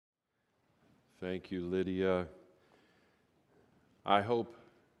Thank you, Lydia. I hope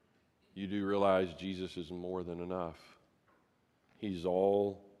you do realize Jesus is more than enough. He's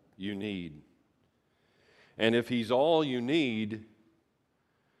all you need. And if He's all you need,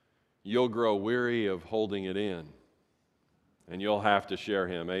 you'll grow weary of holding it in. And you'll have to share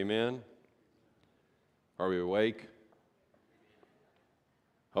Him. Amen? Are we awake?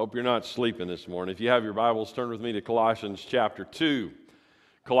 Hope you're not sleeping this morning. If you have your Bibles, turn with me to Colossians chapter 2.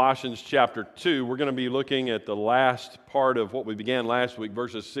 Colossians chapter 2, we're going to be looking at the last part of what we began last week,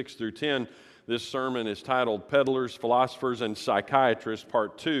 verses 6 through 10. This sermon is titled Peddlers, Philosophers, and Psychiatrists,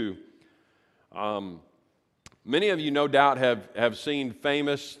 Part 2. Many of you no doubt have seen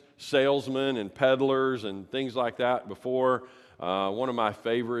famous salesmen and peddlers and things like that before. One of my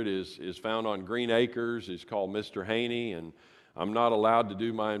favorite is found on Green Acres. He's called Mr. Haney, and I'm not allowed to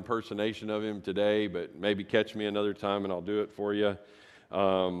do my impersonation of him today, but maybe catch me another time and I'll do it for you.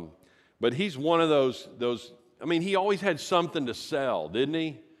 But he's one of those, he always had something to sell, didn't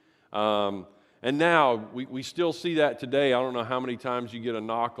he? And now we still see that today. I don't know how many times you get a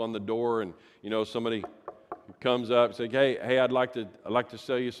knock on the door and, somebody comes up and says, hey, I'd like to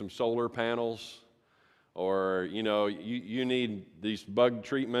sell you some solar panels. Or, you need these bug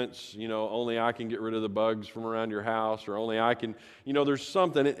treatments, only I can get rid of the bugs from around your house, or only I can, there's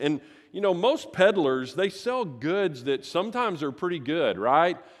something. And most peddlers, they sell goods that sometimes are pretty good,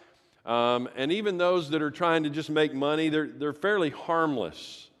 right? And even those that are trying to just make money, they're fairly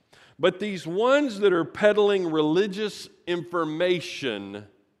harmless. But these ones that are peddling religious information,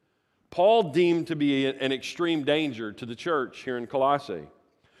 Paul deemed to be an extreme danger to the church here in Colossae.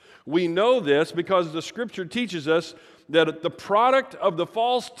 We know this because the Scripture teaches us that the product of the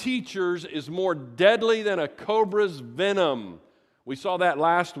false teachers is more deadly than a cobra's venom. We saw that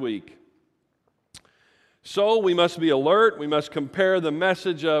last week. So we must be alert. We must compare the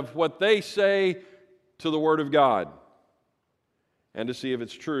message of what they say to the Word of God and to see if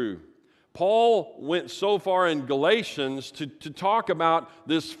it's true. Paul went so far in Galatians to talk about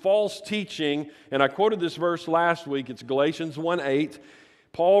this false teaching, and I quoted this verse last week. It's Galatians 1:8.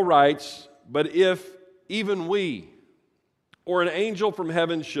 Paul writes, "But if even we, or an angel from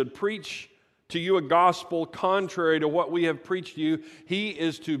heaven, should preach to you a gospel contrary to what we have preached to you, he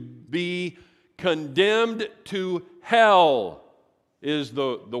is to be condemned to hell," is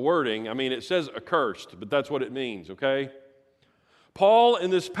the wording. It says accursed, but that's what it means, okay? Paul,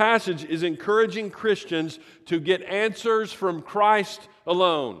 in this passage, is encouraging Christians to get answers from Christ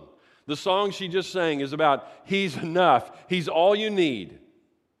alone. The song she just sang is about He's enough. He's all you need.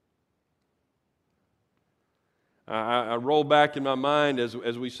 I roll back in my mind as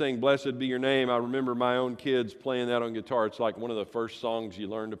we sing Blessed Be Your Name. I remember my own kids playing that on guitar. It's like one of the first songs you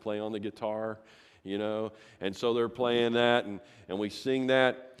learn to play on the guitar, And so they're playing that, and we sing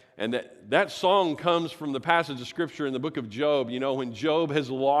that. And that song comes from the passage of Scripture in the book of Job, when Job has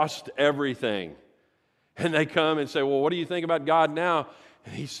lost everything. And they come and say, well, what do you think about God now?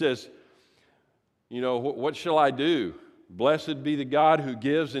 And he says, what shall I do? Blessed be the God who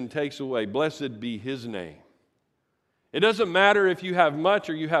gives and takes away. Blessed be His name. It doesn't matter if you have much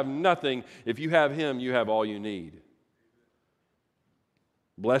or you have nothing. If you have Him, you have all you need.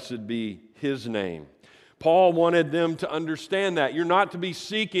 Blessed be His name. Paul wanted them to understand that. You're not to be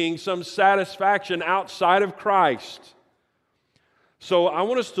seeking some satisfaction outside of Christ. So I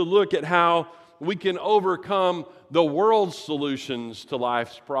want us to look at how we can overcome the world's solutions to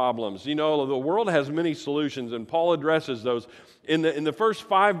life's problems. The world has many solutions, and Paul addresses those. In the first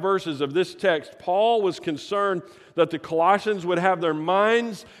 5 verses of this text, Paul was concerned that the Colossians would have their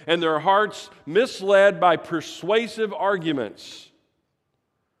minds and their hearts misled by persuasive arguments.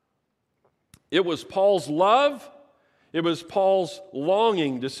 It was Paul's love, it was Paul's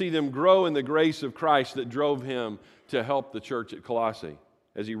longing to see them grow in the grace of Christ that drove him to help the church at Colossae.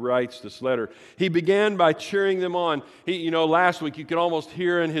 As he writes this letter, he began by cheering them on. Last week you could almost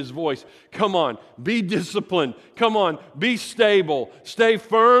hear in his voice, come on, be disciplined. Come on, be stable. Stay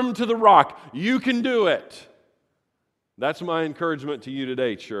firm to the rock. You can do it. That's my encouragement to you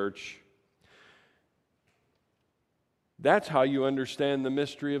today, church. That's how you understand the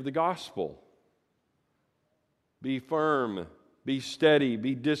mystery of the gospel. Be firm, be steady,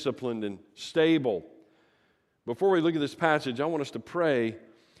 be disciplined and stable. Before we look at this passage, I want us to pray,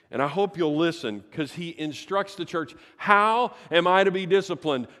 and I hope you'll listen, because he instructs the church, how am I to be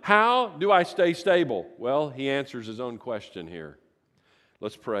disciplined? How do I stay stable? Well, he answers his own question here.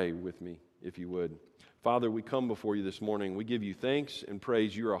 Let's pray with me, if you would. Father, we come before you this morning. We give you thanks and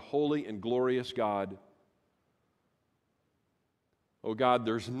praise. You're a holy and glorious God. Oh God,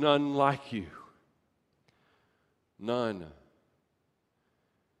 there's none like you. None.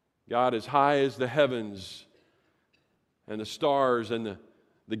 God, as high as the heavens and the stars and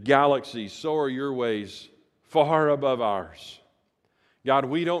the galaxies, so are your ways far above ours. God,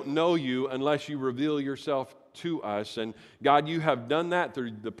 we don't know you unless you reveal yourself to us. And God, you have done that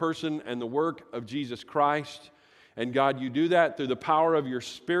through the person and the work of Jesus Christ. And God, you do that through the power of your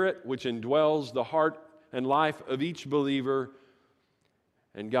Spirit, which indwells the heart and life of each believer.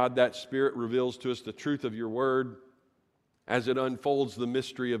 And God, that Spirit reveals to us the truth of your word as it unfolds the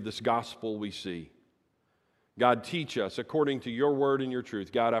mystery of this gospel we see. God, teach us according to your word and your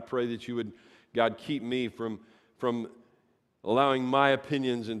truth. God, I pray that you would, God, keep me from allowing my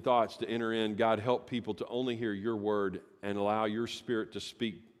opinions and thoughts to enter in. God, help people to only hear your word and allow your Spirit to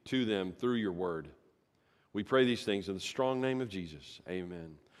speak to them through your word. We pray these things in the strong name of Jesus.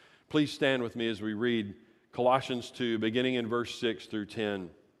 Amen. Please stand with me as we read Colossians 2, beginning in verse 6 through 10.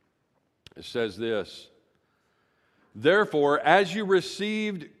 It says this: Therefore, as you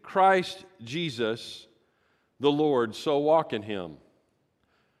received Christ Jesus, the Lord, so walk in him,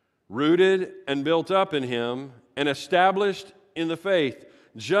 rooted and built up in him, and established in the faith,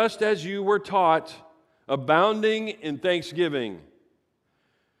 just as you were taught, abounding in thanksgiving.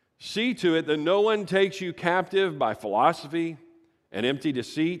 See to it that no one takes you captive by philosophy and empty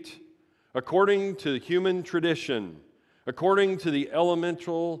deceit, according to human tradition, according to the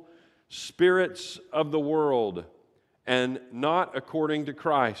elemental spirits of the world, and not according to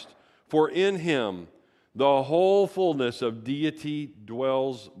Christ. For in him the whole fullness of deity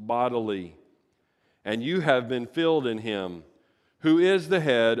dwells bodily, and you have been filled in him, who is the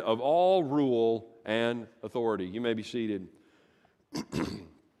head of all rule and authority. You may be seated.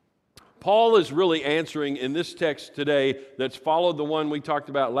 Paul is really answering in this text today that's followed the one we talked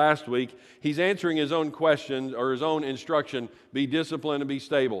about last week. He's answering his own question or his own instruction: be disciplined and be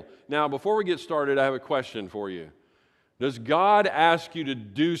stable. Now, before we get started, I have a question for you. Does God ask you to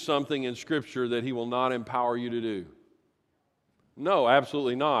do something in Scripture that he will not empower you to do? No,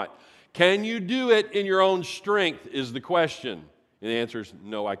 absolutely not. Can you do it in your own strength is the question. And the answer is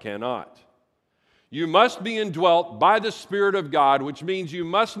no, I cannot. You must be indwelt by the Spirit of God, which means you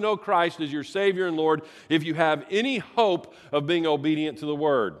must know Christ as your Savior and Lord if you have any hope of being obedient to the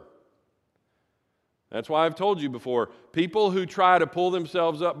Word. That's why I've told you before, people who try to pull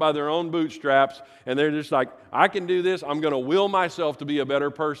themselves up by their own bootstraps and they're just like, I can do this, I'm going to will myself to be a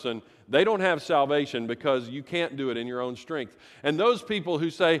better person, they don't have salvation because you can't do it in your own strength. And those people who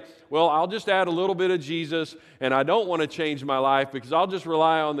say, well, I'll just add a little bit of Jesus and I don't want to change my life because I'll just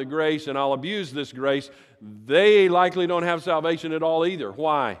rely on the grace and I'll abuse this grace, they likely don't have salvation at all either.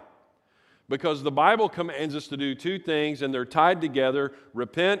 Why? Because the Bible commands us to do two things and they're tied together: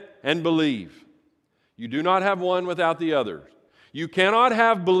 repent and believe. You do not have one without the other. You cannot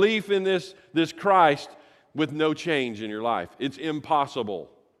have belief in this Christ with no change in your life. It's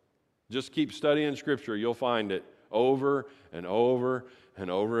impossible. Just keep studying Scripture. You'll find it over and over and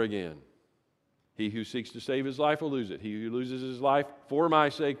over again. He who seeks to save his life will lose it. He who loses his life for my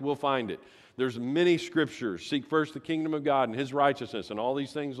sake will find it. There's many Scriptures. Seek first the kingdom of God and his righteousness, and all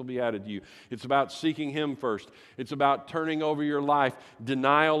these things will be added to you. It's about seeking him first. It's about turning over your life,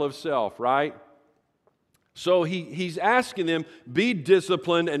 denial of self, right? So he's asking them, be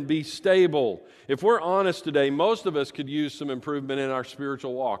disciplined and be stable. If we're honest today, most of us could use some improvement in our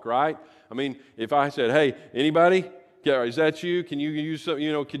spiritual walk, right? I mean, if I said, hey, anybody? Is that you? Can you use some,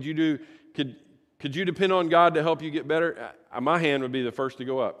 could you depend on God to help you get better? My hand would be the first to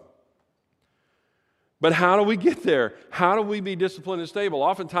go up. But how do we get there? How do we be disciplined and stable?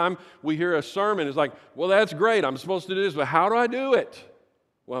 Oftentimes we hear a sermon, it's like, well, that's great, I'm supposed to do this, but how do I do it?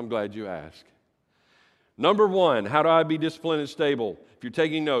 Well, I'm glad you asked. Number one, how do I be disciplined and stable? If you're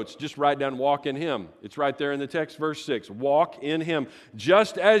taking notes, just write down walk in him. It's right there in the text, verse 6. Walk in him,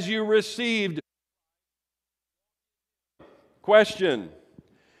 just as you received. Question: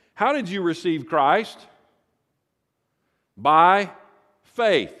 how did you receive Christ? By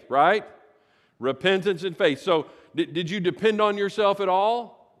faith, right? Repentance and faith. So did you depend on yourself at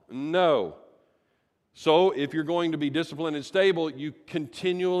all? No. So if you're going to be disciplined and stable, you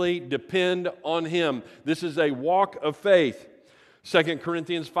continually depend on him. This is a walk of faith. 2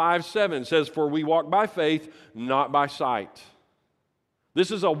 Corinthians 5:7 says, for we walk by faith, not by sight. This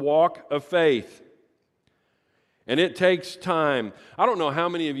is a walk of faith. And it takes time. I don't know how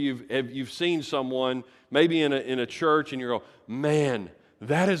many of you you've seen someone, maybe in a church, and you go, man,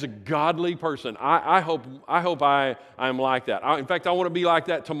 that is a godly person. I hope I'm like that. In fact, I want to be like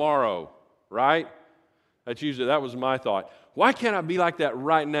that tomorrow, right? That was my thought. Why can't I be like that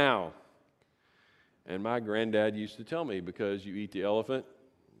right now? And my granddad used to tell me, because you eat the elephant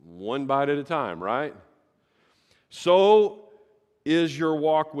one bite at a time, right? So is your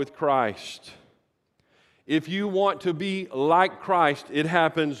walk with Christ. If you want to be like Christ, it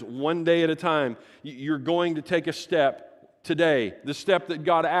happens one day at a time. You're going to take a step today, the step that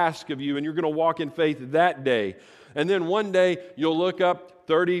God asks of you, and you're going to walk in faith that day. And then one day you'll look up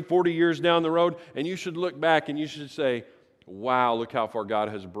 30, 40 years down the road, and you should look back and you should say, wow, look how far God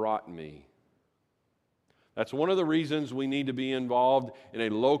has brought me. That's one of the reasons we need to be involved in a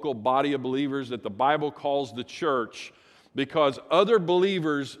local body of believers that the Bible calls the church, because other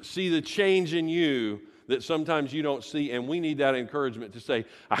believers see the change in you that sometimes you don't see, and we need that encouragement to say,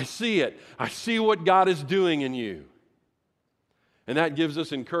 I see it. I see what God is doing in you. And that gives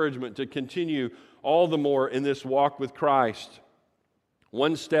us encouragement to continue all the more in this walk with Christ.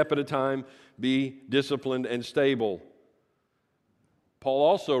 One step at a time, be disciplined and stable. Paul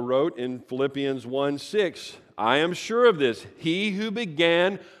also wrote in Philippians 1:6, I am sure of this, he who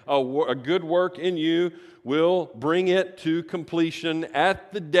began a good work in you will bring it to completion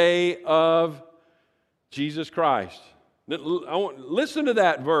at the day of Jesus Christ. Listen to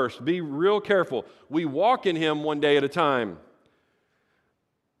that verse. Be real careful. We walk in Him one day at a time.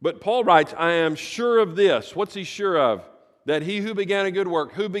 But Paul writes, I am sure of this. What's he sure of? That he who began a good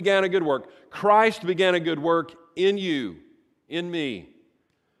work, who began a good work? Christ began a good work in you, in me.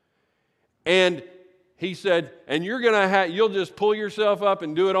 And he said, and you'll just pull yourself up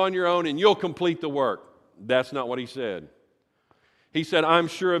and do it on your own and you'll complete the work. That's not what he said. He said, I'm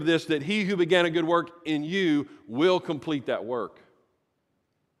sure of this, that he who began a good work in you will complete that work.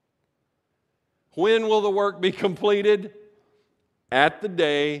 When will the work be completed? At the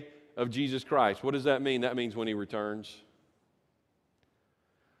day of Jesus Christ. What does that mean? That means when He returns.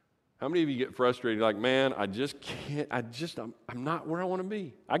 How many of you get frustrated like, man, I just can't, I'm not where I want to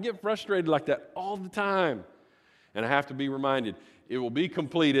be. I get frustrated like that all the time. And I have to be reminded, it will be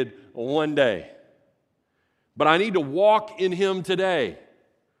completed one day. But I need to walk in Him today.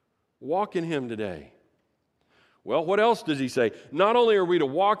 Walk in Him today. Well, what else does he say? Not only are we to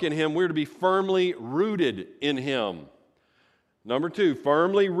walk in Him, we're to be firmly rooted in Him. Number 2,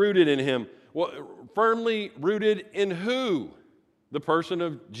 firmly rooted in Him. Well, firmly rooted in who? The person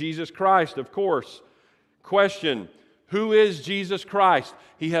of Jesus Christ, of course. Question, who is Jesus Christ?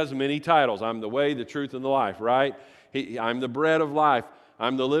 He has many titles. I'm the way, the truth, and the life, right? I'm the bread of life.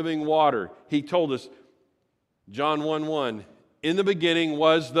 I'm the living water. He told us, John 1:1, in the beginning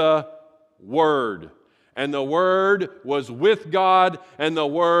was the Word, and the Word was with God, and the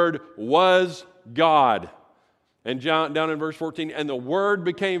Word was God. And down in verse 14, and the Word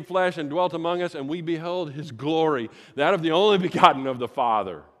became flesh and dwelt among us, and we beheld His glory, that of the only begotten of the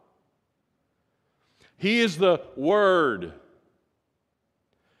Father. He is the Word.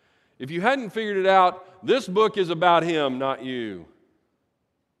 If you hadn't figured it out, this book is about Him, not you.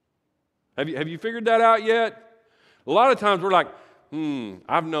 Have you figured that out yet? A lot of times we're like,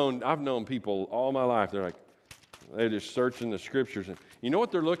 I've known people all my life. They're just searching the Scriptures, and you know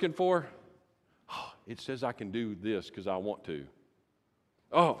what they're looking for? It says I can do this because I want to.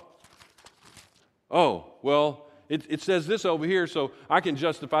 Well, it says this over here, so I can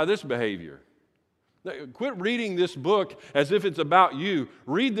justify this behavior. Now, quit reading this book as if it's about you.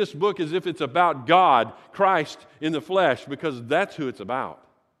 Read this book as if it's about God, Christ in the flesh, because that's who it's about.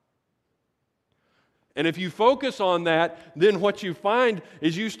 And if you focus on that, then what you find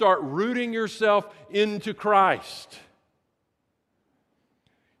is you start rooting yourself into Christ.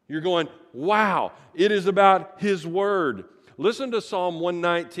 You're going, wow, it is about His Word. Listen to Psalm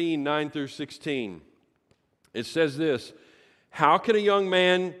 119, 9 through 16. It says this, how can a young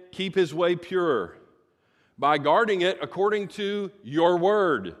man keep his way pure? By guarding it according to your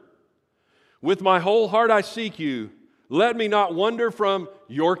word. With my whole heart I seek you. Let me not wander from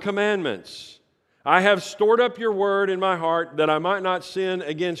your commandments. I have stored up your word in my heart that I might not sin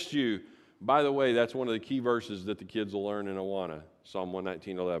against you. By the way, that's one of the key verses that the kids will learn in Awana, Psalm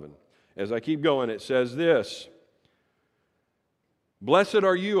 119:11. As I keep going, it says this, blessed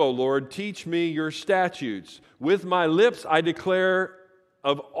are you, O Lord, teach me your statutes. With my lips I declare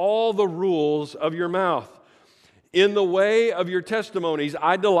of all the rules of your mouth. In the way of your testimonies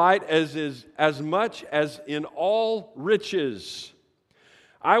I delight as much as in all riches.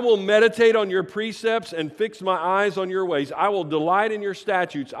 I will meditate on your precepts and fix my eyes on your ways. I will delight in your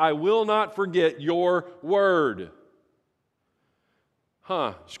statutes. I will not forget your word.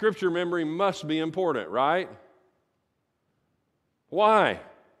 Scripture memory must be important, right? Why?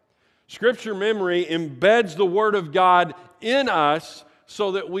 Scripture memory embeds the Word of God in us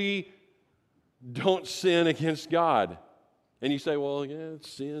so that we don't sin against God. And you say, well, yeah,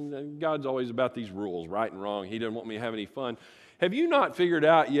 it's sin. God's always about these rules, right and wrong. He doesn't want me to have any fun. Have you not figured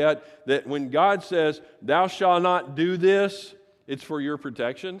out yet that when God says, thou shalt not do this, it's for your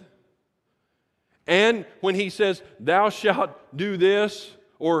protection. And when he says, thou shalt do this,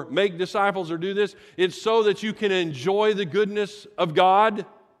 or make disciples, or do this, it's so that you can enjoy the goodness of God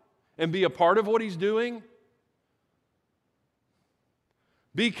and be a part of what he's doing.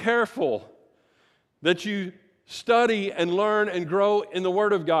 Be careful that you study and learn and grow in the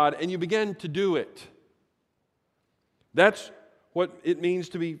Word of God, and you begin to do it. That's what it means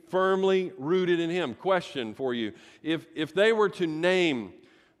to be firmly rooted in him. Question for you. If they were to name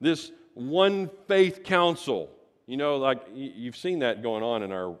this one faith council, you know, like you've seen that going on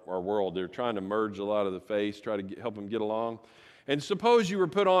in our world. They're trying to merge a lot of the faiths, try to help them get along. And suppose you were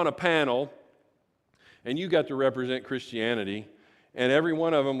put on a panel and you got to represent Christianity, and every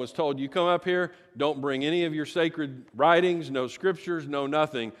one of them was told, you come up here, don't bring any of your sacred writings, no scriptures, no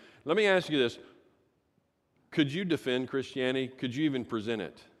nothing. Let me ask you this. Could you defend Christianity? Could you even present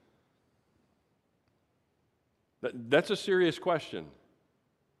it? That's a serious question.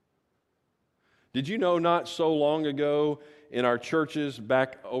 Did you know not so long ago in our churches,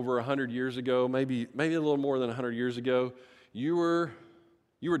 back over 100 years ago, maybe a little more than 100 years ago, you were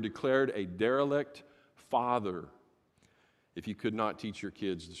declared a derelict father if you could not teach your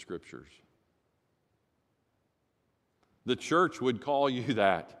kids the Scriptures. The church would call you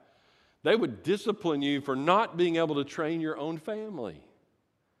that. They would discipline you for not being able to train your own family.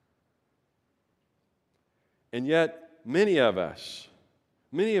 And yet, many of us,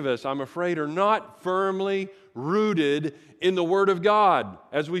 I'm afraid, are not firmly rooted in the Word of God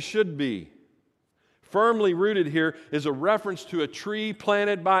as we should be. Firmly rooted here is a reference to a tree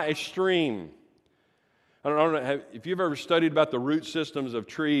planted by a stream. I don't know if you've ever studied about the root systems of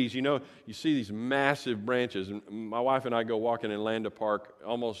trees. You know, you see these massive branches. And my wife and I go walking in Landa Park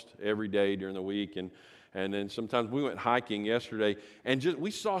almost every day during the week. And then sometimes we went hiking yesterday, and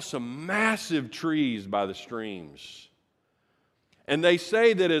we saw some massive trees by the streams. And they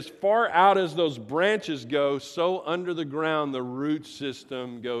say that as far out as those branches go, so under the ground the root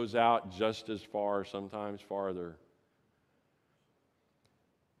system goes out just as far, sometimes farther.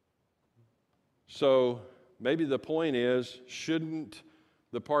 So maybe the point is, shouldn't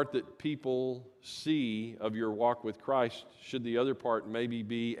the part that people see of your walk with Christ, should the other part maybe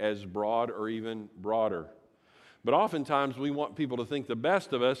be as broad or even broader? But oftentimes we want people to think the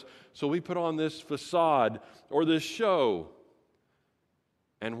best of us, so we put on this facade or this show.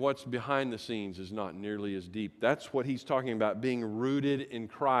 And what's behind the scenes is not nearly as deep. That's what he's talking about, being rooted in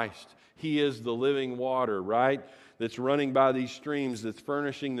Christ. He is the living water, right? That's running by these streams, that's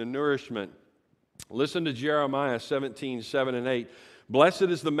furnishing the nourishment. Listen to Jeremiah 17, 7 and 8. Blessed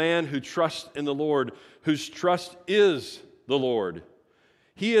is the man who trusts in the Lord, whose trust is the Lord.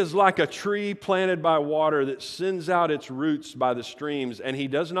 He is like a tree planted by water that sends out its roots by the streams, and he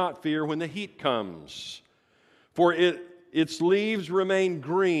does not fear when the heat comes. For its leaves remain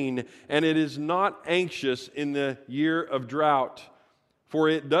green, and it is not anxious in the year of drought, for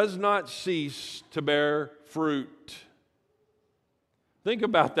it does not cease to bear fruit. Think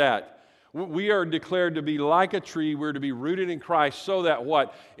about that. We are declared to be like a tree. We're to be rooted in Christ so that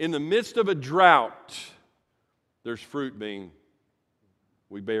what? In the midst of a drought, there's fruit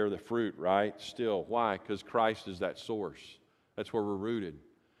we bear the fruit, right? Still. Why? Because Christ is that source. That's where we're rooted.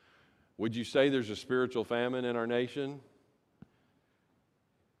 Would you say there's a spiritual famine in our nation?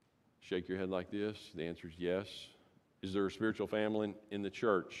 Shake your head like this. The answer is yes. Is there a spiritual famine in the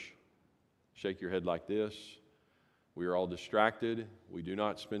church? Shake your head like this. We are all distracted. We do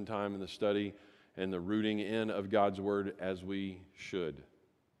not spend time in the study and the rooting in of God's Word as we should.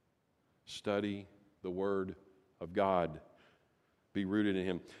 Study the Word of God. Be rooted in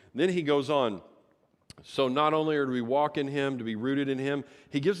Him. Then he goes on. So not only are we walk in Him, to be rooted in Him,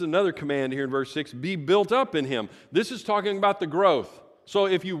 he gives another command here in verse 6, be built up in Him. This is talking about the growth. So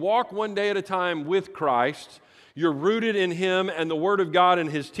if you walk one day at a time with Christ, you're rooted in Him and the Word of God and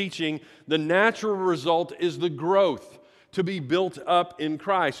His teaching, the natural result is the growth, to be built up in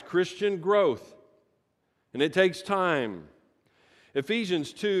Christ, Christian growth. And it takes time.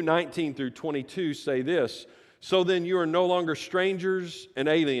 Ephesians 2, 19 through 22 say this, so then you are no longer strangers and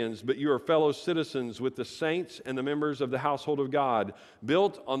aliens, but you are fellow citizens with the saints and the members of the household of God,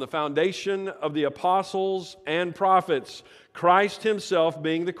 built on the foundation of the apostles and prophets, Christ Himself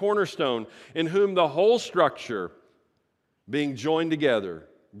being the cornerstone, in whom the whole structure, being joined together,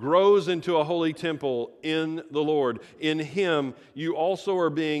 grows into a holy temple in the Lord. In Him you also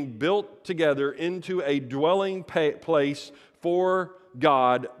are being built together into a dwelling place for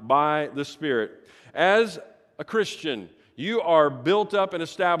God by the Spirit. As a Christian, you are built up and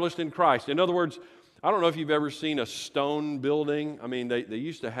established in Christ. In other words, I don't know if you've ever seen a stone building. I mean, they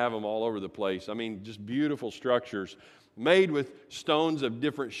used to have them all over the place. I mean, just beautiful structures. made with stones of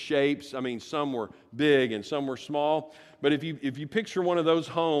different shapes. I mean, some were big and some were small. But if you picture one of those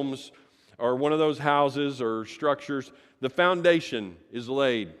homes or one of those houses or structures, the foundation is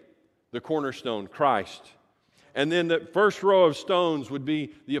laid, the cornerstone, Christ. And then the first row of stones would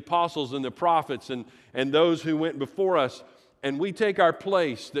be the apostles and the prophets and those who went before us. And we take our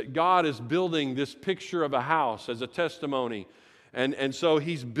place that God is building this picture of a house as a testimony. And so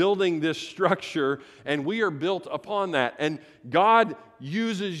He's building this structure, and we are built upon that. And God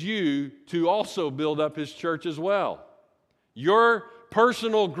uses you to also build up His church as well. Your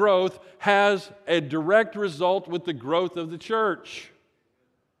personal growth has a direct result with the growth of the church.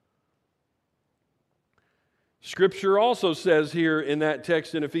 Scripture also says here in that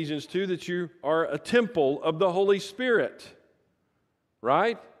text in Ephesians 2 that you are a temple of the Holy Spirit,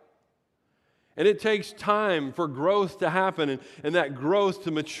 right? And it takes time for growth to happen and that growth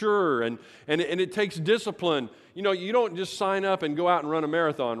to mature, and it takes discipline. You know, you don't just sign up and go out and run a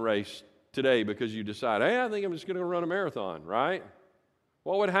marathon race today because you decide, hey, I think I'm just going to run a marathon, right?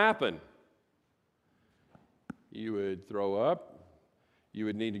 What would happen? You would throw up. You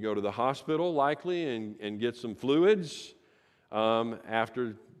would need to go to the hospital likely and get some fluids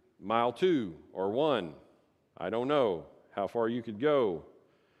after mile 2 or 1. I don't know how far you could go.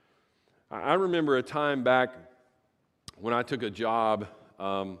 I remember a time back when I took a job.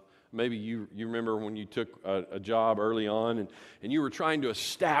 Maybe you remember when you took a job early on and you were trying to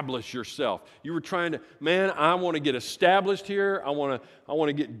establish yourself. You were trying to, man, I want to get established here. I want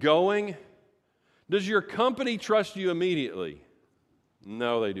to get going. Does your company trust you immediately?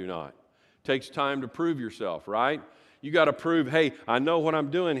 No, they do not. It takes time to prove yourself, right? You got to prove, hey, I know what I'm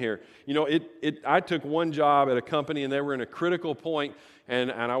doing here. You know, I took one job at a company and they were in a critical point,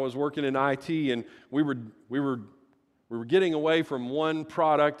 and I was working in IT, and we were getting away from one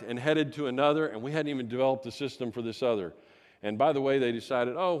product and headed to another, and we hadn't even developed the system for this other. And by the way, they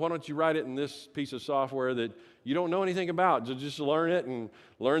decided, oh, why don't you write it in this piece of software that you don't know anything about? Just learn it and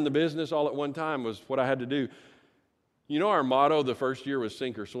learn the business all at one time was what I had to do. You know, our motto the first year was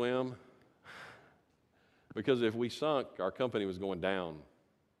sink or swim. Because if we sunk, our company was going down.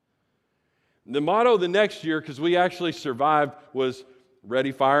 The motto the next year, because we actually survived, was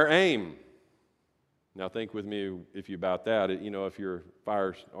ready, fire, aim. Now think with me about that. You know, if you're a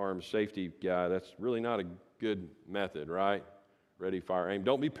firearms safety guy, that's really not a good method, right? Ready, fire, aim.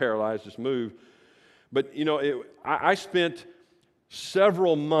 Don't be paralyzed, just move. But, you know, I spent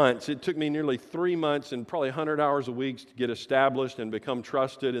several months. It took me nearly 3 months and probably 100 hours a week to get established and become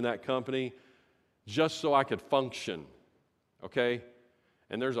trusted in that company, just so I could function, okay?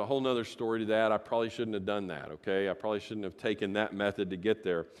 And there's a whole nother story to that. I probably shouldn't have done that, okay? I probably shouldn't have taken that method to get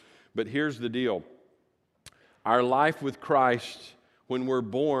there. But here's the deal. Our life with Christ, when we're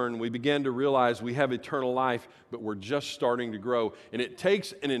born, we begin to realize we have eternal life, but we're just starting to grow. And it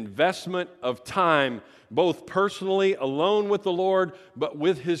takes an investment of time, both personally, alone with the Lord, but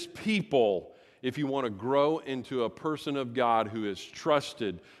with His people, if you want to grow into a person of God who is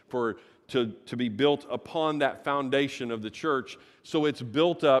trusted to be built upon that foundation of the church, so it's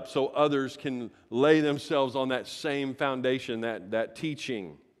built up so others can lay themselves on that same foundation, that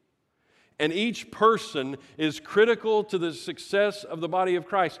teaching. And each person is critical to the success of the body of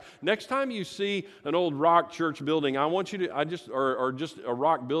Christ. Next time you see an old rock church building, I want you to, or just a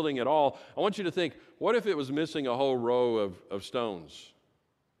rock building at all, I want you to think, what if it was missing a whole row of stones?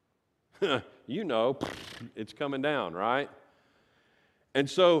 You know, it's coming down, right? And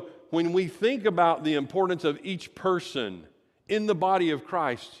so when we think about the importance of each person in the body of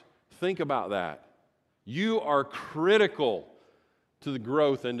Christ, think about that. You are critical to the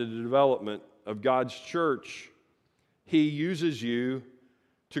growth and to the development of God's church. He uses you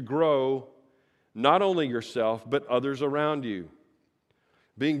to grow not only yourself, but others around you.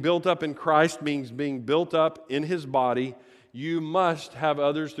 Being built up in Christ means being built up in His body. You must have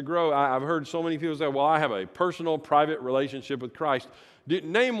others to grow. I've heard so many people say, well, I have a personal, private relationship with Christ.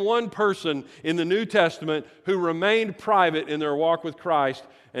 Name one person in the New Testament who remained private in their walk with Christ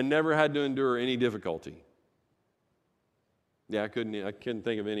and never had to endure any difficulty. Yeah, I couldn't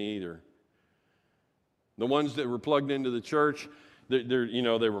think of any either. The ones that were plugged into the church, they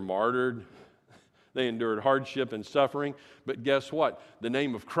were martyred. They endured hardship and suffering. But guess what? The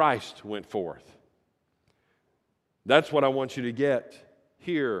name of Christ went forth. That's what I want you to get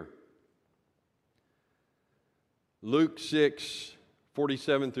here. Luke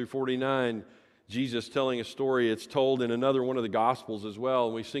 6:47 through 49, Jesus telling a story. It's told in another one of the Gospels as well.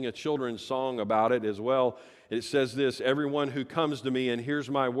 And we sing a children's song about it as well. It says this, everyone who comes to me and hears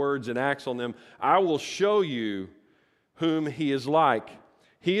my words and acts on them, I will show you whom he is like.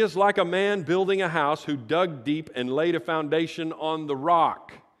 He is like a man building a house who dug deep and laid a foundation on the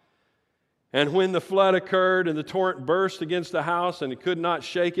rock. And when the flood occurred and the torrent burst against the house and it could not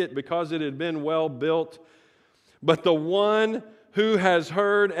shake it because it had been well built, but the one who has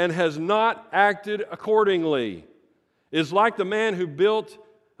heard and has not acted accordingly is like the man who built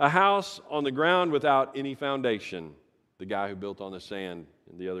a house on the ground without any foundation. The guy who built on the sand,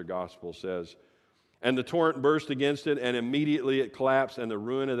 in the other gospel says. And the torrent burst against it, and immediately it collapsed, and the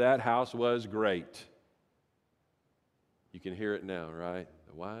ruin of that house was great. You can hear it now, right?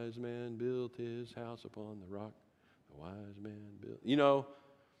 The wise man built his house upon the rock. The wise man built,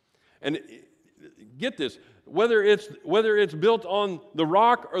 and get this, whether it's built on the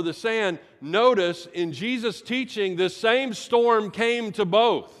rock or the sand, notice in Jesus' teaching, the same storm came to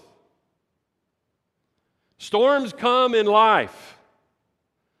both. Storms come in life.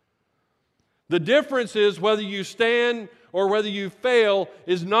 The difference is whether you stand or whether you fail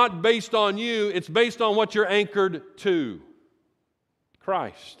is not based on you, it's based on what you're anchored to.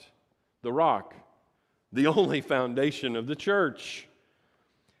 Christ, the rock, the only foundation of the church.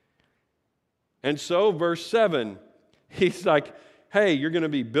 And so, verse 7, he's like, hey, you're going to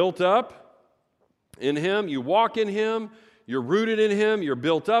be built up in Him. You walk in Him. You're rooted in Him. You're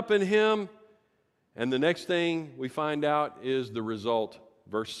built up in Him. And the next thing we find out is the result.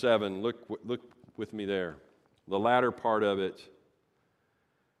 Verse 7, look with me there. The latter part of it.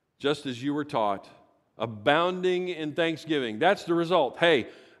 Just as you were taught, abounding in thanksgiving. That's the result. Hey,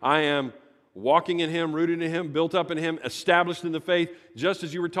 I am walking in Him, rooted in Him, built up in Him, established in the faith, just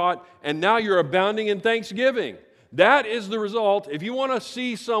as you were taught, and now you're abounding in thanksgiving. That is the result. If you want to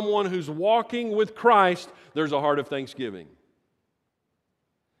see someone who's walking with Christ, there's a heart of thanksgiving.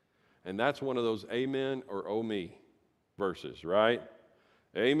 And that's one of those amen or oh me verses, right?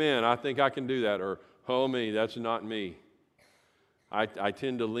 Amen, I think I can do that. Or oh me, that's not me. I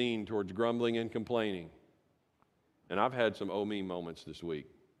tend to lean towards grumbling and complaining. And I've had some oh me moments this week.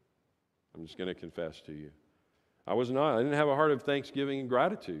 I'm just going to confess to you. I didn't have a heart of thanksgiving and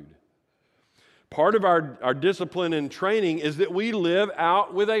gratitude. Part of our discipline and training is that we live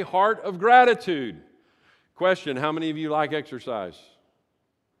out with a heart of gratitude. Question, how many of you like exercise?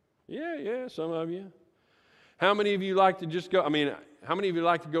 Yeah, some of you. How many of you like to just go, how many of you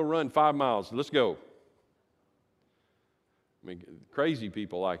like to go run 5 miles? Let's go. Crazy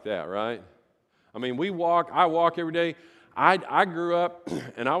people like that, right? I walk every day. I grew up,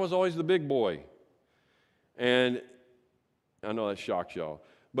 and I was always the big boy. And I know that shocks y'all.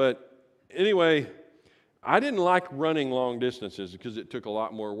 But anyway, I didn't like running long distances because it took a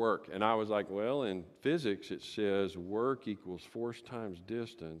lot more work. And I was like, well, in physics it says work equals force times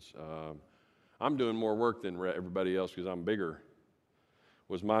distance. I'm doing more work than everybody else because I'm bigger,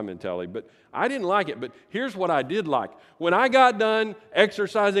 was my mentality. But I didn't like it. But here's what I did like. When I got done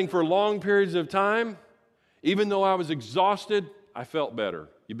exercising for long periods of time, even though I was exhausted, I felt better.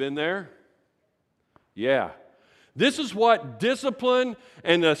 You been there? Yeah. This is what discipline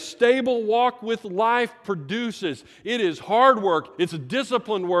and a stable walk with life produces. It is hard work, it's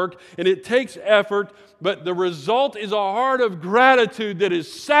disciplined work, and it takes effort, but the result is a heart of gratitude that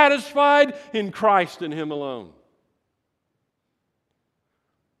is satisfied in Christ and Him alone.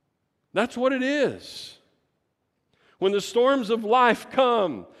 That's what it is. When the storms of life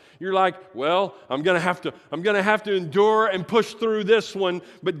come, you're like, well, I'm going to have to endure and push through this one,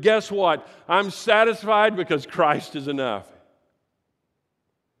 but guess what? I'm satisfied because Christ is enough.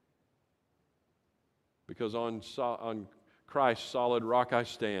 Because on Christ's solid rock I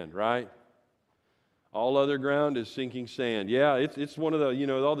stand, right? All other ground is sinking sand. Yeah, it's one of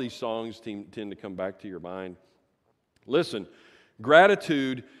the, all these songs tend to come back to your mind. Listen,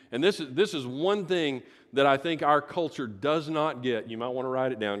 gratitude, and this is one thing that I think our culture does not get. You might want to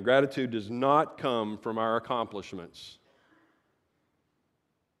write it down. Gratitude does not come from our accomplishments.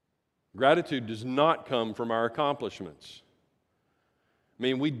 Gratitude does not come from our accomplishments.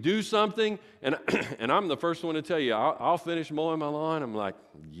 We do something, and I'm the first one to tell you, I'll finish mowing my lawn. I'm like,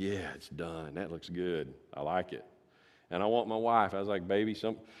 yeah, it's done. That looks good. I like it. And I want my wife. I was like, baby,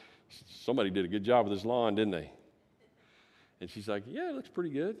 somebody did a good job with this lawn, didn't they? And she's like, yeah, it looks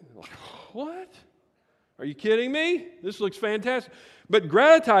pretty good. I'm like, what? Are you kidding me? This looks fantastic. But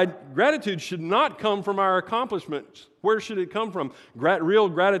gratitude should not come from our accomplishments. Where should it come from? Real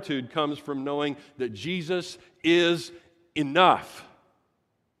gratitude comes from knowing that Jesus is enough.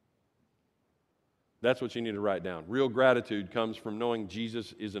 That's what you need to write down. Real gratitude comes from knowing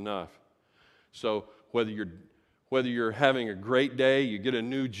Jesus is enough. So whether you're having a great day, you get a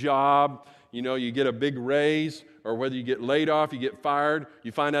new job, you get a big raise, or whether you get laid off, you get fired,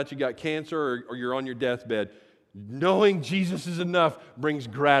 you find out you got cancer, or you're on your deathbed, knowing Jesus is enough brings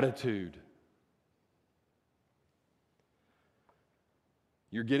gratitude.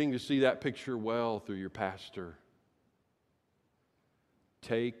 You're getting to see that picture well through your pastor.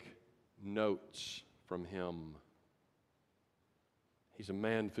 Take notes from him. He's a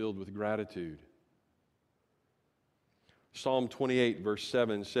man filled with gratitude. Psalm 28, verse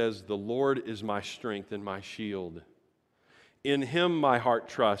 7 says, "The Lord is my strength and my shield. In him my heart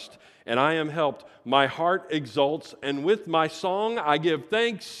trusts, and I am helped. My heart exults, and with my song I give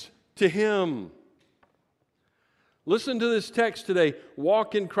thanks to him." Listen to this text today.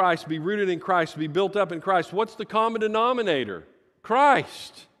 Walk in Christ, be rooted in Christ, be built up in Christ. What's the common denominator?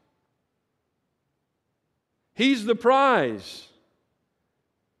 Christ. He's the prize.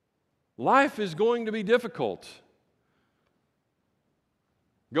 Life is going to be difficult.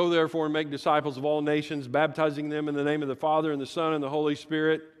 Go therefore and make disciples of all nations, baptizing them in the name of the Father and the Son and the Holy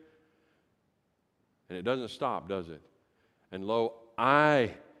Spirit. And it doesn't stop, does it? And lo,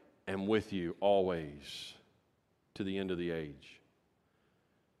 I am with you always to the end of the age.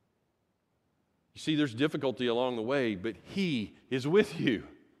 You see, there's difficulty along the way, but He is with you.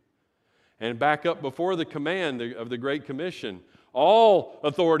 And back up before the command of the Great Commission, all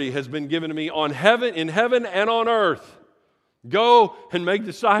authority has been given to me in heaven and on earth. Go and make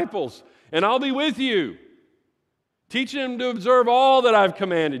disciples, and I'll be with you. Teach them to observe all that I've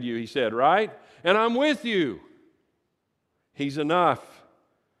commanded you, He said, right? And I'm with you. He's enough.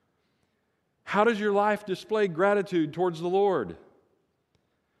 How does your life display gratitude towards the Lord?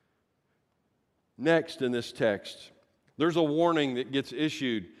 Next in this text, there's a warning that gets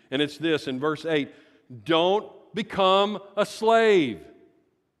issued, and it's this in verse 8. Don't become a slave.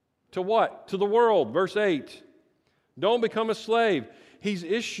 To what? To the world. Verse 8. Don't become a slave. He's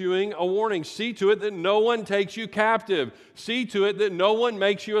issuing a warning. See to it that no one takes you captive. See to it that no one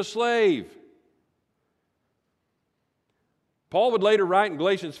makes you a slave. Paul would later write in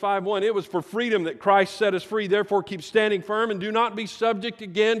Galatians 5:1, "It was for freedom that Christ set us free. Therefore keep standing firm and do not be subject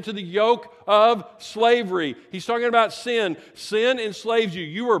again to the yoke of slavery." He's talking about sin. Sin enslaves you.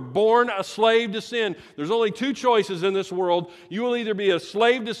 You were born a slave to sin. There's only two choices in this world. You will either be a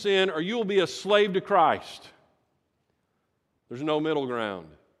slave to sin or you will be a slave to Christ. There's no middle ground.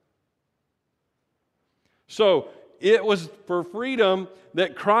 So, it was for freedom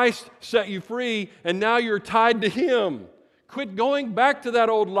that Christ set you free, and now you're tied to Him. Quit going back to that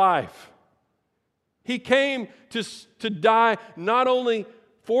old life. He came to die not only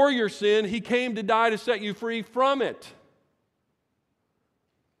for your sin, He came to die to set you free from it.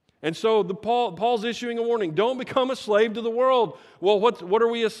 And so Paul's issuing a warning. Don't become a slave to the world. Well, what are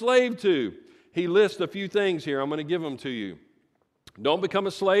we a slave to? He lists a few things here. I'm going to give them to you. Don't become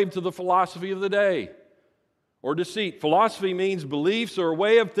a slave to the philosophy of the day or deceit. Philosophy means beliefs or a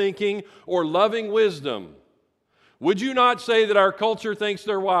way of thinking or loving wisdom. Would you not say that our culture thinks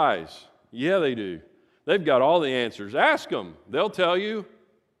they're wise? Yeah, they do. They've got all the answers. Ask them. They'll tell you.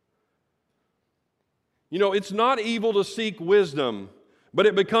 You know, it's not evil to seek wisdom, but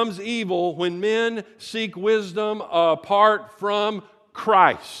it becomes evil when men seek wisdom apart from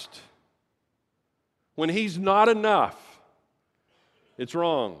Christ. When He's not enough. It's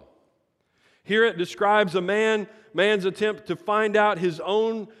wrong. Here it describes a man's attempt to find out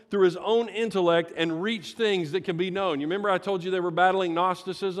through his own intellect and reach things that can be known. You remember I told you they were battling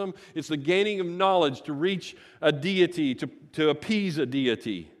Gnosticism? It's the gaining of knowledge to reach a deity, to appease a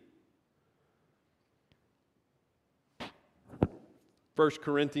deity. 1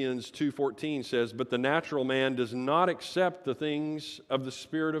 Corinthians 2:14 says, "But the natural man does not accept the things of the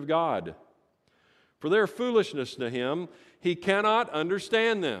Spirit of God, for they are foolishness to him. He cannot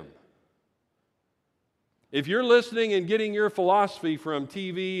understand them." If you're listening and getting your philosophy from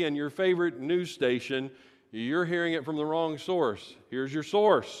TV and your favorite news station, you're hearing it from the wrong source. Here's your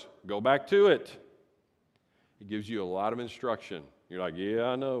source. Go back to it. It gives you a lot of instruction. You're like, yeah,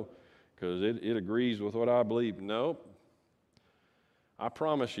 I know, because it agrees with what I believe. Nope. I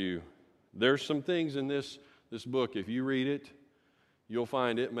promise you, there's some things in this book, if you read it, you'll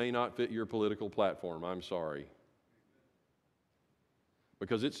find it may not fit your political platform. I'm sorry.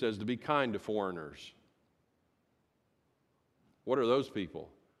 Because it says to be kind to foreigners. What are those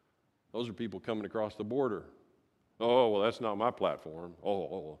people? Those are people coming across the border. Oh, well, that's not my platform.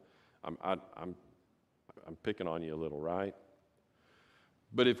 I'm picking on you a little, right?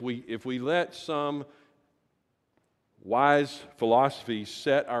 But if we let some wise philosophy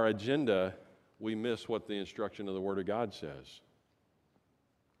set our agenda, we miss what the instruction of the Word of God says.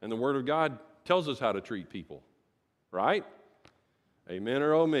 And the Word of God tells us how to treat people, right? Amen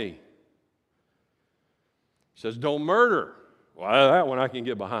or oh me. It says don't murder. Well, that one I can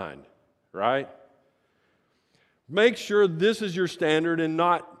get behind, right? Make sure this is your standard and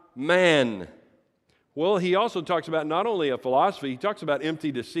not man. Well, he also talks about not only a philosophy, he talks about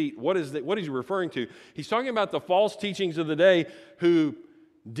empty deceit. What is he referring to? He's talking about the false teachings of the day who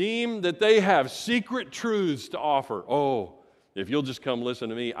deem that they have secret truths to offer. Oh, if you'll just come listen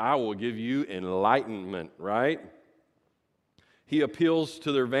to me, I will give you enlightenment, right? He appeals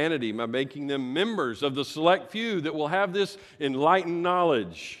to their vanity by making them members of the select few that will have this enlightened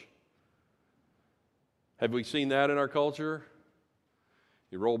knowledge. Have we seen that in our culture?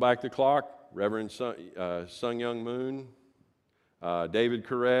 You roll back the clock, Reverend Sun Young Moon, David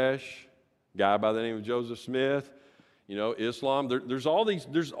Koresh, guy by the name of Joseph Smith, Islam. There's all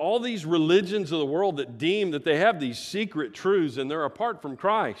these religions of the world that deem that they have these secret truths and they're apart from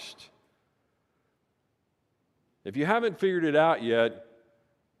Christ. If you haven't figured it out yet,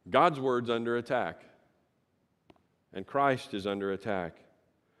 God's word's under attack, and Christ is under attack.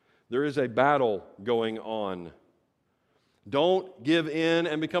 There is a battle going on. Don't give in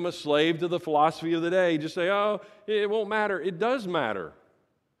and become a slave to the philosophy of the day. Just say, oh, it won't matter. It does matter.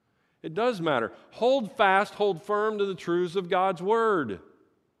 It does matter. Hold fast, hold firm to the truths of God's word.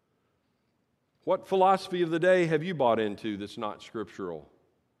 What philosophy of the day have you bought into that's not scriptural?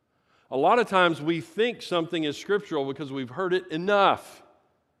 A lot of times we think something is scriptural because we've heard it enough,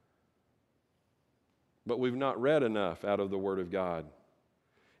 but we've not read enough out of the Word of God.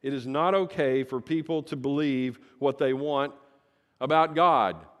 It is not okay for people to believe what they want about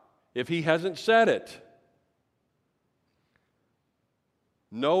God if He hasn't said it.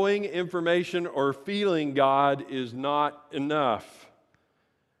 Knowing information or feeling God is not enough.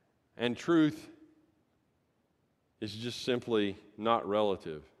 And truth is just simply not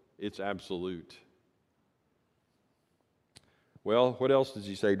relative. It's absolute. Well, what else does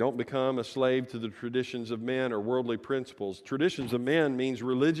he say? Don't become a slave to the traditions of men or worldly principles. Traditions of men means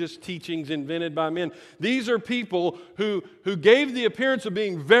religious teachings invented by men. These are people who gave the appearance of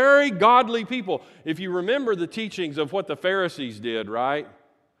being very godly people. If you remember the teachings of what the Pharisees did, right?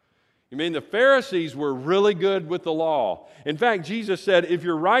 You mean the Pharisees were really good with the law. In fact, Jesus said, if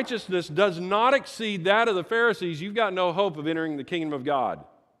your righteousness does not exceed that of the Pharisees, you've got no hope of entering the kingdom of God.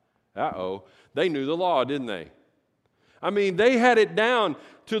 Uh-oh. They knew the law, didn't they? I mean, they had it down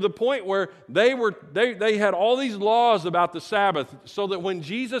to the point where they had all these laws about the Sabbath, so that when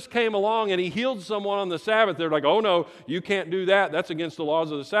Jesus came along and He healed someone on the Sabbath, they're like, oh no, you can't do that. That's against the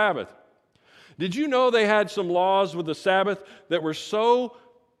laws of the Sabbath. Did you know they had some laws with the Sabbath that were so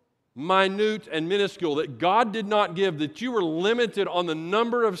minute and minuscule that God did not give, that you were limited on the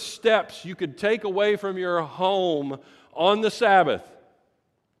number of steps you could take away from your home on the Sabbath?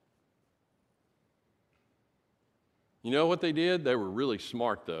 You know what they did? They were really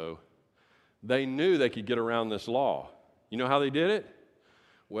smart, though. They knew they could get around this law. You know how they did it?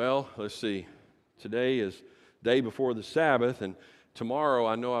 Well, let's see. Today is day before the Sabbath, and tomorrow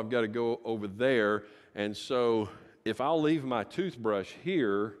I know I've got to go over there. And so if I'll leave my toothbrush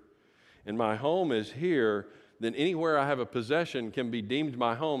here and my home is here, then anywhere I have a possession can be deemed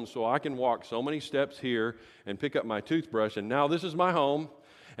my home, so I can walk so many steps here and pick up my toothbrush, and now this is my home.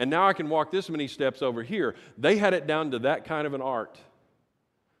 And now I can walk this many steps over here. They had it down to that kind of an art.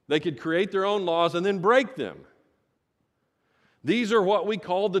 They could create their own laws and then break them. These are what we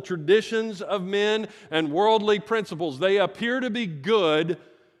call the traditions of men and worldly principles. They appear to be good,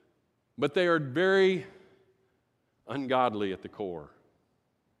 but they are very ungodly at the core.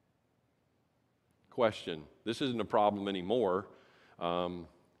 Question. This isn't a problem anymore,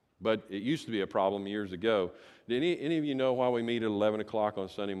 but it used to be a problem years ago. Do any of you know why we meet at 11 o'clock on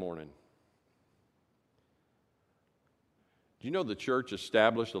Sunday morning? Do you know the church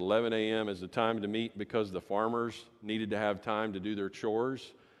established 11 a.m. as the time to meet because the farmers needed to have time to do their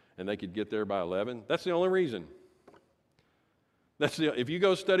chores and they could get there by 11? That's the only reason. If you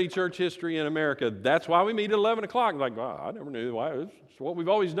go study church history in America, that's why we meet at 11 o'clock. Like, wow, I never knew why. It's what we've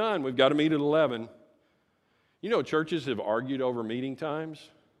always done. We've got to meet at 11. You know, churches have argued over meeting times.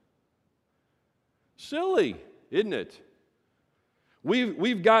 Silly, isn't it?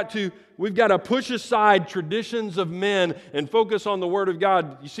 We've got to push aside traditions of men and focus on the Word of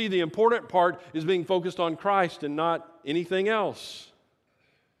God. You see, the important part is being focused on Christ and not anything else.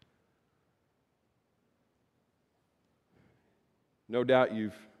 No doubt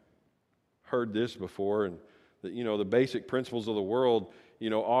you've heard this before, and the basic principles of the world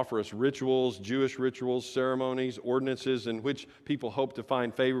offer us rituals, Jewish rituals, ceremonies, ordinances in which people hope to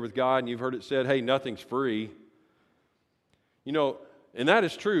find favor with God. And you've heard it said, hey, nothing's free. And that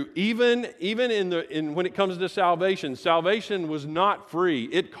is true. Even when it comes to salvation was not free.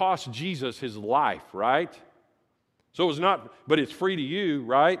 It cost Jesus His life, right? So it was not, but it's free to you,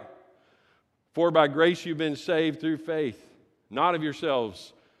 right? For by grace you've been saved through faith, not of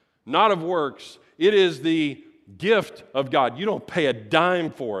yourselves, not of works. It is the gift of God. You don't pay a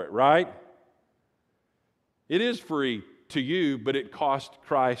dime for it, right? It is free to you, but it cost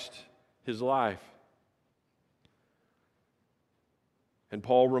Christ his life. And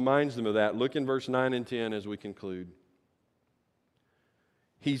Paul reminds them of that. Look in verse 9 and 10 as we conclude.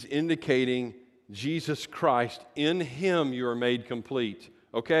 He's indicating Jesus Christ. In him you are made complete.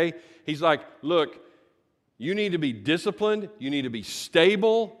 Okay? He's like, look, you need to be disciplined. You need to be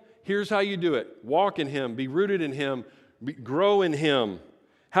stable. Here's how you do it. Walk in him. Be rooted in him. Grow in him.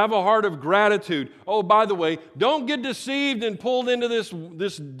 Have a heart of gratitude. Oh, by the way, don't get deceived and pulled into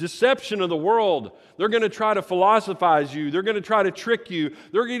this deception of the world. They're going to try to philosophize you. They're going to try to trick you.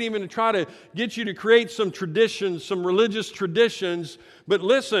 They're going to even try to get you to create some traditions, some religious traditions. But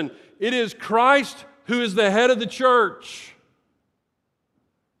listen, it is Christ who is the head of the church,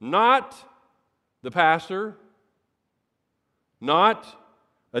 not the pastor, not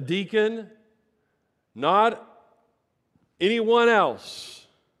a deacon, not anyone else.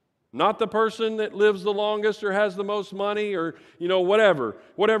 Not the person that lives the longest or has the most money or, whatever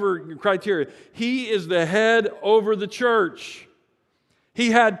criteria. He is the head over the church.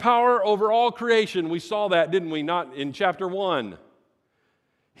 He had power over all creation. We saw that, didn't we? Not in chapter 1.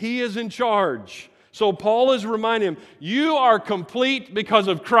 He is in charge. So Paul is reminding him, you are complete because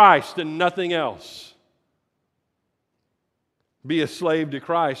of Christ and nothing else. Be a slave to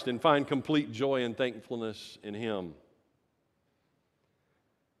Christ and find complete joy and thankfulness in him.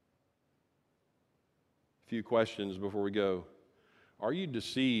 Few questions before we go. Are you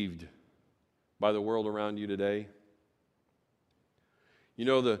deceived by the world around you today?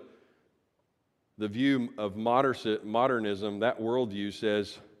 The view of modernism, that worldview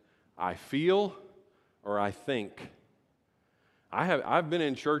says, I feel or I think. I've been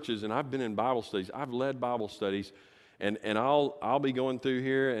in churches and I've been in Bible studies. I've led Bible studies, and I'll be going through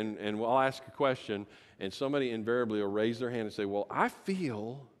here and I'll ask a question, and somebody invariably will raise their hand and say, well, I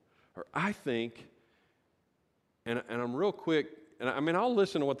feel or I think. And I'm real quick, and I'll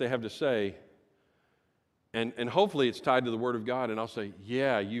listen to what they have to say, and hopefully it's tied to the Word of God, and I'll say,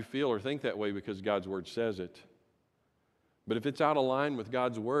 yeah, you feel or think that way because God's Word says it. But if it's out of line with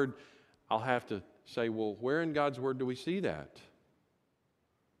God's Word, I'll have to say, well, where in God's Word do we see that?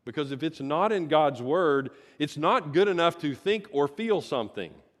 Because if it's not in God's Word, it's not good enough to think or feel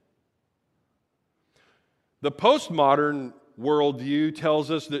something. The postmodern worldview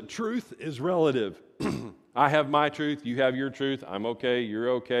tells us that truth is relative. I have my truth, you have your truth, I'm okay, you're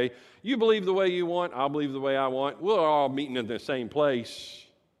okay. You believe the way you want, I'll believe the way I want. We're all meeting in the same place.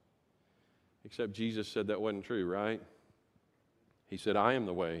 Except Jesus said that wasn't true, right? He said, I am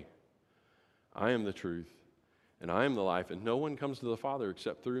the way, I am the truth, and I am the life, and no one comes to the Father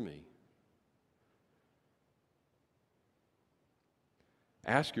except through me.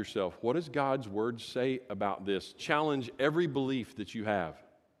 Ask yourself, what does God's Word say about this? Challenge every belief that you have,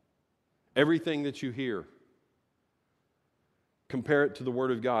 everything that you hear. Compare it to the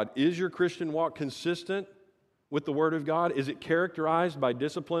Word of God. Is your Christian walk consistent with the Word of God? Is it characterized by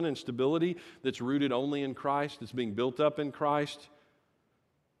discipline and stability that's rooted only in Christ, that's being built up in Christ?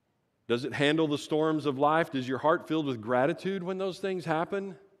 Does it handle the storms of life? Does your heart filled with gratitude when those things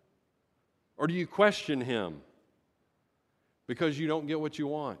happen? Or do you question Him because you don't get what you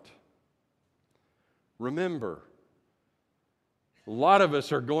want? Remember, a lot of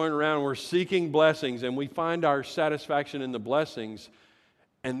us are going around, we're seeking blessings, and we find our satisfaction in the blessings,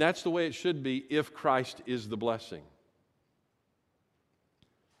 and that's the way it should be if Christ is the blessing.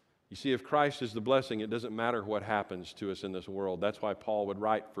 You see, if Christ is the blessing, it doesn't matter what happens to us in this world. That's why Paul would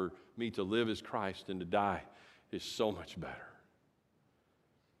write, for me to live is Christ and to die is so much better.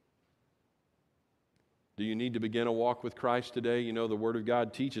 Do you need to begin a walk with Christ today? The Word of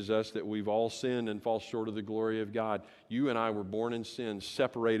God teaches us that we've all sinned and fall short of the glory of God. You and I were born in sin,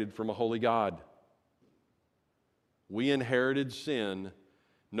 separated from a holy God. We inherited sin.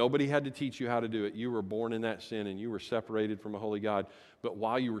 Nobody had to teach you how to do it. You were born in that sin and you were separated from a holy God. But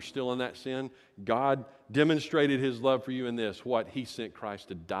while you were still in that sin, God demonstrated His love for you in this. What? He sent Christ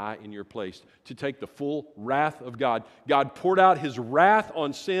to die in your place, to take the full wrath of God. God poured out His wrath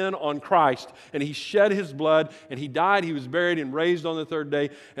on sin on Christ, and He shed His blood, and He died, He was buried, and raised on the third day.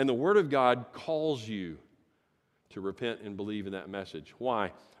 And the Word of God calls you to repent and believe in that message.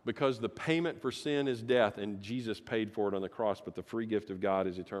 Why? Because the payment for sin is death, and Jesus paid for it on the cross, but the free gift of God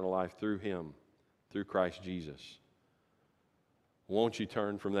is eternal life through Him, through Christ Jesus. Won't you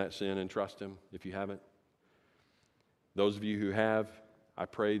turn from that sin and trust Him if you haven't? Those of you who have, I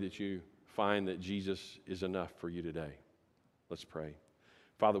pray that you find that Jesus is enough for you today. Let's pray.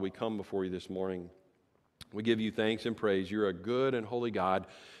 Father, we come before you this morning. We give you thanks and praise. You're a good and holy God.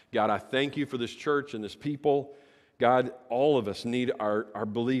 God, I thank you for this church and this people. God, all of us need our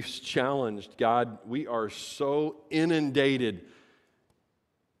beliefs challenged. God, we are so inundated,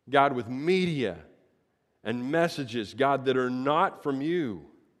 God, with media and messages, God, that are not from you.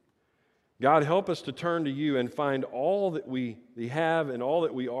 God, help us to turn to you and find all that we have and all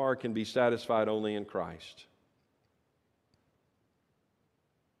that we are can be satisfied only in Christ.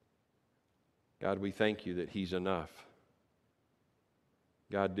 God, we thank you that He's enough.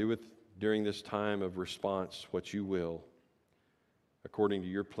 God, do with during this time of response what you will, according to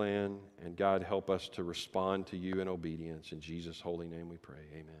your plan, and God, help us to respond to you in obedience. In Jesus' holy name we pray,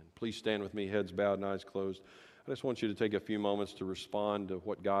 amen. Please stand with me, heads bowed and eyes closed. I just want you to take a few moments to respond to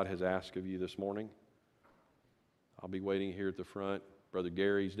what God has asked of you this morning. I'll be waiting here at the front. Brother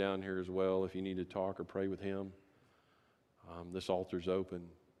Gary's down here as well if you need to talk or pray with him. This altar's open,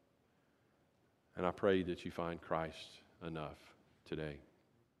 and I pray that you find Christ enough today.